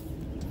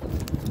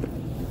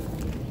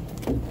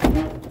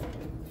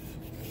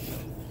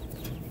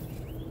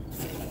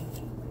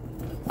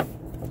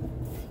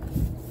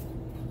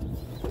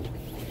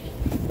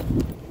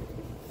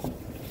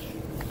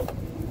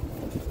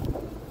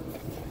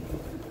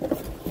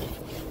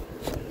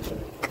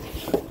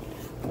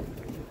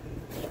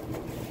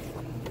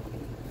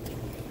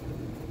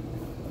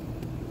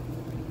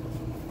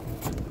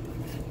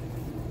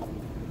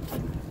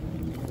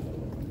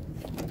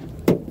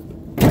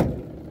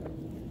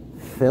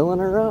 Filling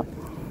her up.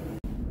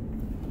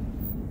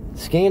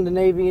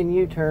 Scandinavian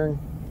U-turn.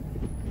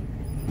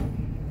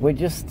 We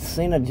just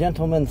seen a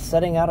gentleman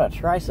setting out a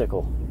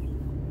tricycle.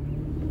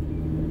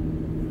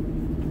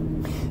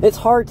 It's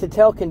hard to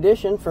tell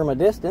condition from a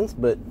distance,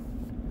 but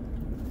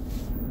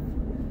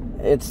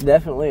it's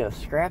definitely a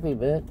scrappy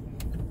bit.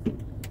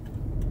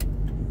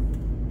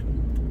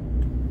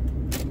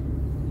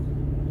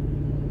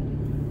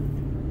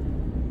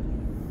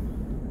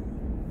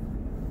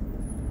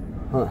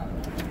 Huh.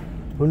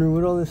 Wonder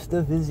what all this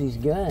stuff is he's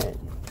got.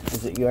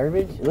 Is it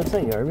garbage? It looks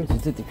like garbage.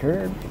 It's at the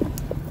curb.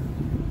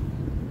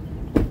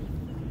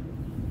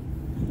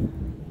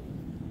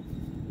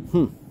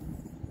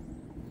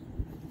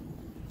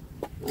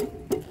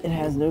 It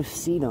has no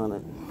seat on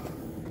it.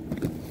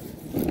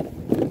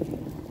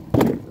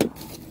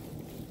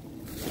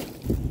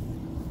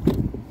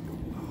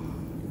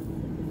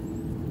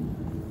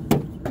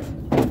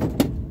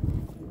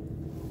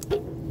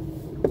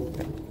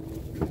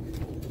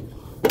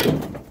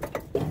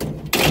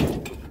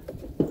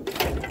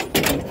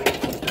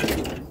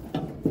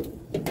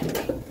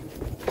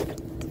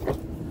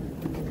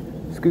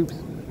 Scoops.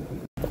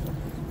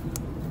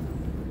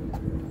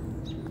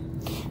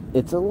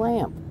 It's a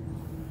lamp.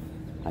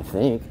 I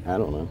think. I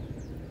don't know.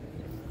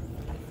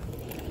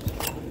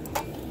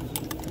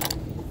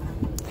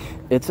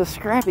 It's a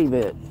scrappy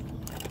bit.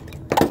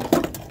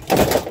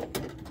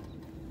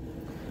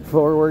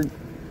 Forward.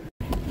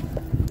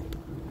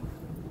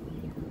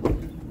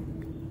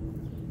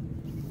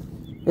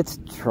 It's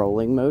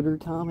trolling motor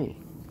Tommy.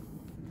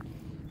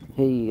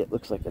 Hey, it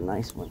looks like a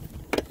nice one.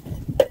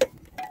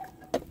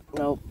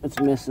 Nope, it's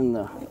missing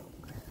the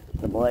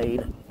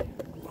blade.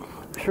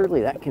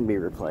 Surely that can be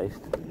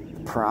replaced.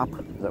 Prop,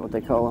 is that what they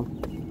call them?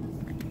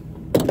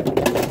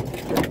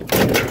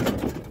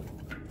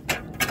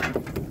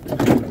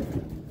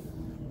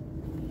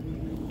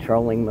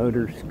 Trolling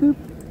motor scoop.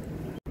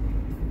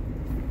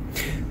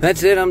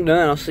 That's it, I'm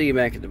done. I'll see you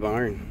back at the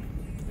barn.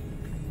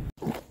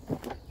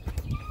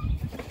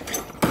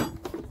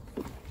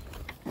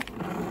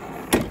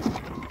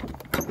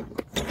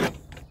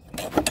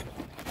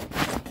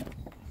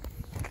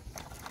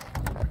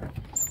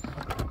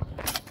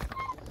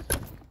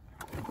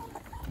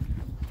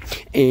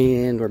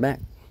 And we're back.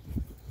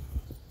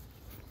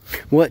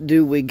 What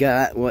do we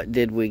got? What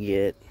did we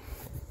get?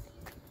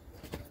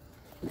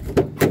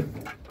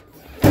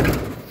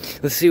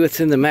 Let's see what's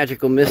in the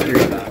magical mystery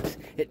box.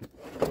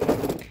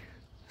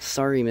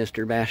 Sorry,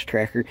 Mr. Bass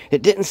Tracker.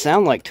 It didn't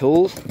sound like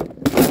tools.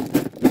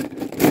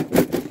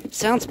 It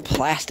sounds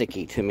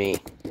plasticky to me.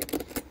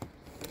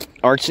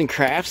 Arts and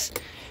crafts.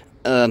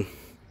 Remember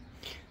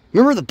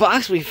the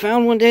box we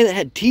found one day that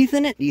had teeth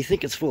in it? Do you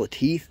think it's full of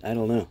teeth? I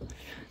don't know.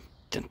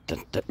 Dun,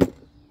 dun, dun.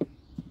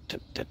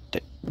 Dun, dun,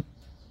 dun.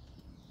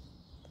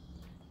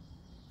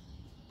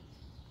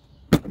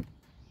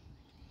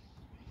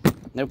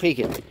 No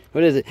peeking.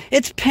 What is it?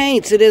 It's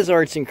paints. It is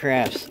arts and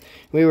crafts.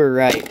 We were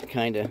right,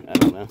 kind of. I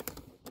don't know.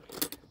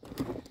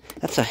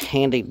 That's a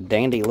handy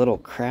dandy little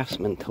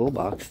craftsman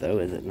toolbox, though,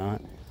 is it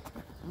not?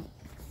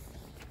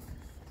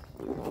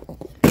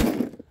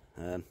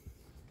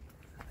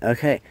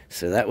 Okay,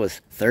 so that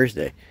was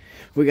Thursday.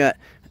 We got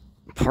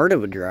part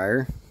of a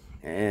dryer,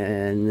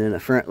 and then a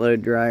front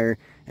load dryer,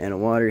 and a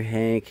water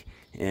tank,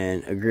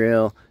 and a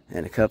grill,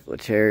 and a couple of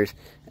chairs,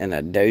 and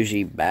a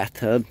doji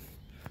bathtub.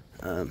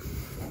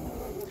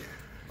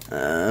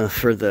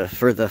 For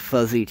the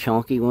fuzzy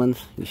chonky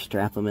ones, you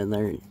strap them in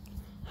there and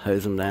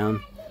hose them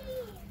down.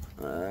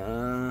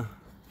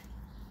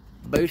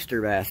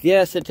 Booster bath.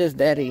 Yes, it is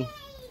Daddy.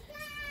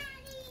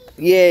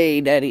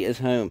 Yay, Daddy is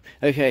home.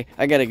 Okay,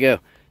 I gotta go.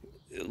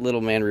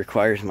 Little man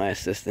requires my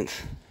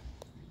assistance.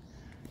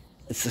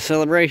 It's a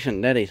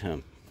celebration. Daddy's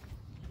home.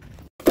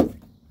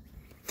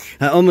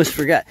 I almost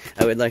forgot.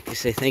 I would like to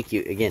say thank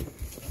you again.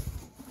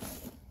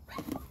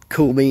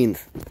 Cool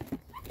beans.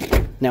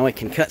 Now I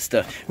can cut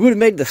stuff. It would have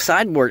made the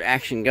sideboard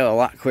action go a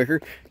lot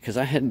quicker because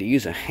I had to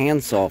use a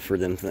handsaw for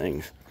them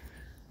things.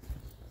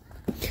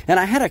 And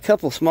I had a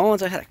couple small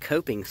ones. I had a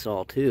coping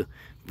saw too,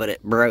 but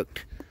it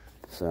broke.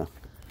 So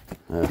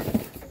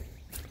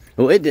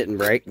Well, it didn't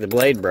break. The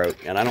blade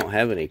broke, and I don't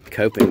have any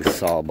coping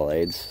saw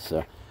blades.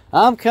 So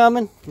I'm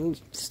coming. I'm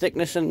sticking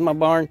this in my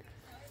barn.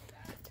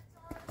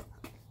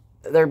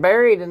 They're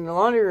buried in the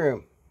laundry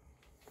room.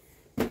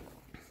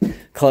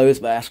 Clothes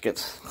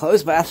baskets.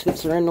 Clothes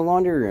baskets are in the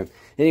laundry room.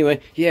 Anyway,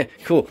 yeah,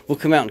 cool. We'll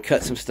come out and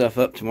cut some stuff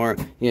up tomorrow.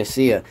 Yeah,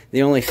 see,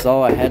 the only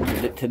saw I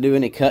had to do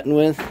any cutting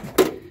with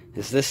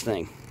is this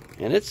thing.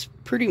 And it's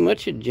pretty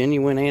much a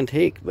genuine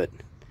antique, but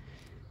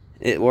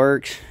it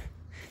works.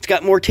 It's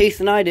got more teeth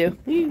than I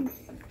do.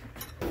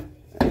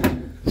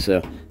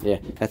 So, yeah,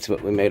 that's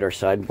what we made our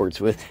sideboards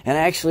with. And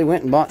I actually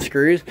went and bought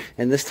screws,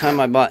 and this time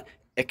I bought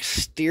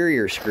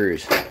exterior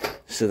screws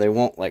so they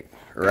won't, like,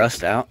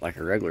 rust out like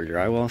a regular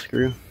drywall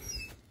screw.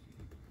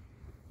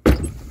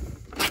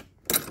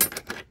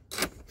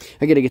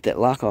 I gotta get that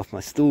lock off my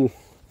stool.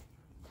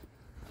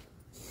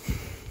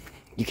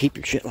 You keep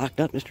your shit locked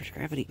up, Mr.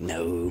 Gravity?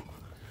 No.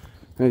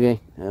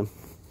 Okay, I'm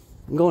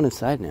going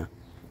inside now.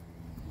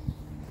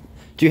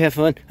 Did you have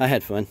fun? I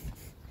had fun.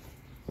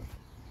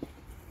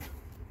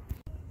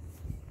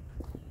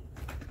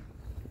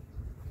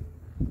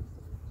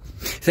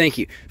 Thank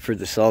you for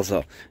the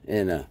Sawzall,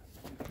 and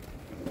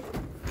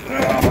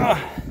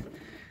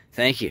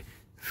thank you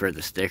for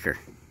the sticker.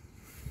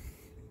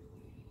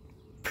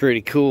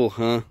 Pretty cool,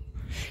 huh?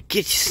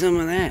 Get you some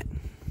of that.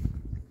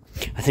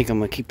 I think I'm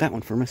gonna keep that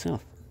one for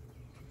myself.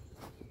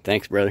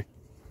 Thanks, brother.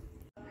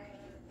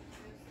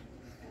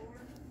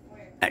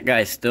 That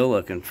guy's still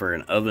looking for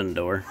an oven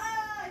door.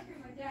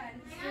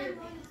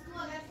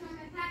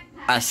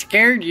 I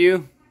scared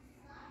you.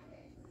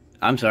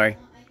 I'm sorry.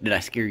 Did I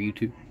scare you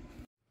too?